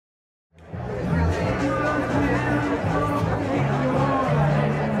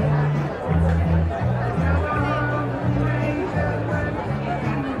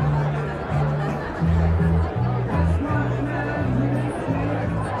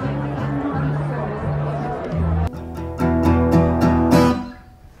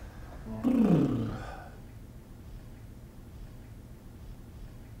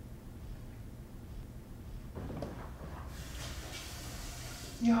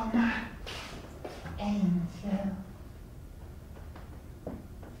Oh my angel.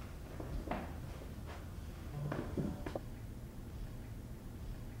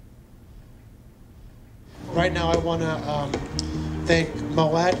 Right now I want to thank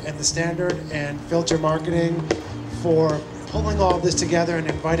Moet and the Standard and Filter Marketing for pulling all this together and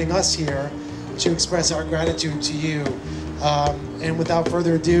inviting us here to express our gratitude to you. And without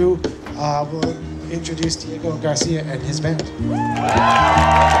further ado, we'll introduce Diego Garcia and his band.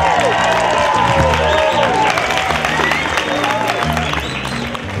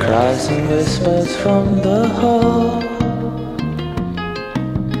 Cries and whispers from the hall.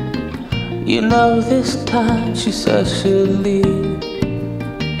 You know this time she says she'll leave.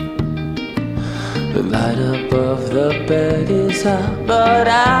 The light above the bed is out, but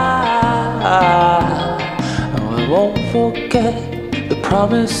I won't forget the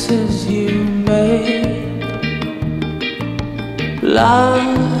promises you made.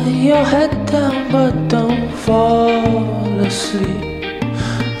 Lie your head down, but don't fall asleep.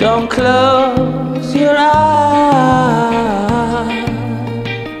 Don't close your eyes.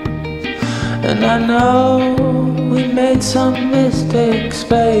 And I know we made some mistakes,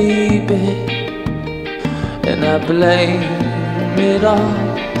 baby, and I blame it all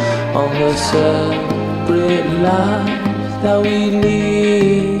on the separate lives that we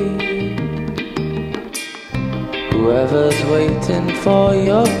lead. Whoever's waiting for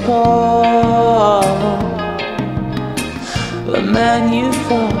your call, the man you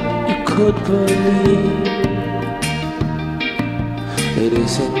thought you could believe, it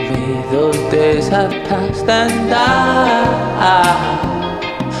isn't me. Those days have passed, and no,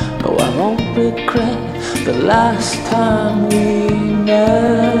 I won't regret the last time we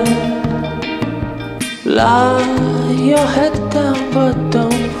met. Lie your head down, but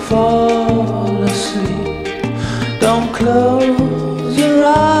don't fall asleep. Don't close your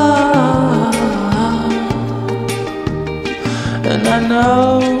eyes. And I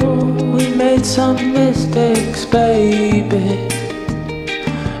know we made some mistakes, baby,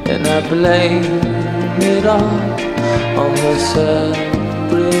 and I blame it all on the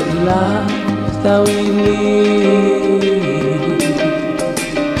separate lives that we lead.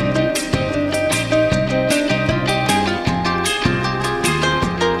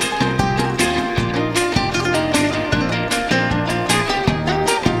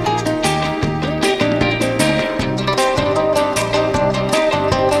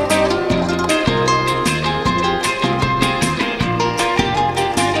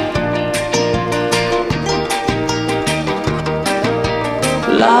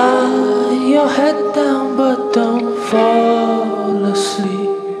 Lie your head down, but don't fall asleep.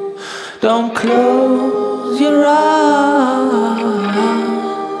 Don't close your eyes.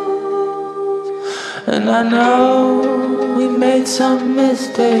 And I know we made some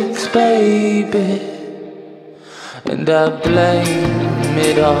mistakes, baby, and I blame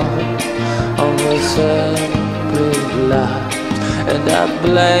it all on the separate lives. And I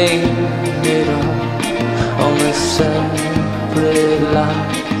blame it all on the separate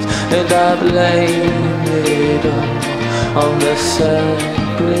lives. And I blame it all on the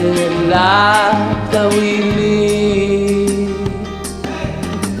separate life that we lead.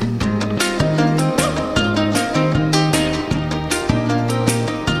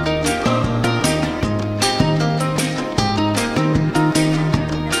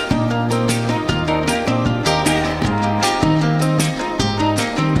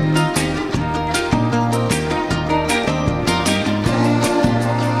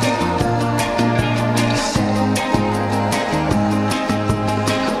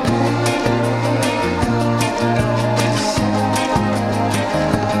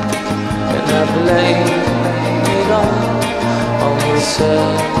 Blame it all on the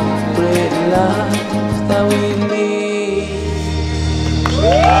separate lives that we lead.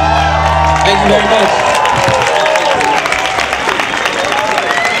 Thank you very much.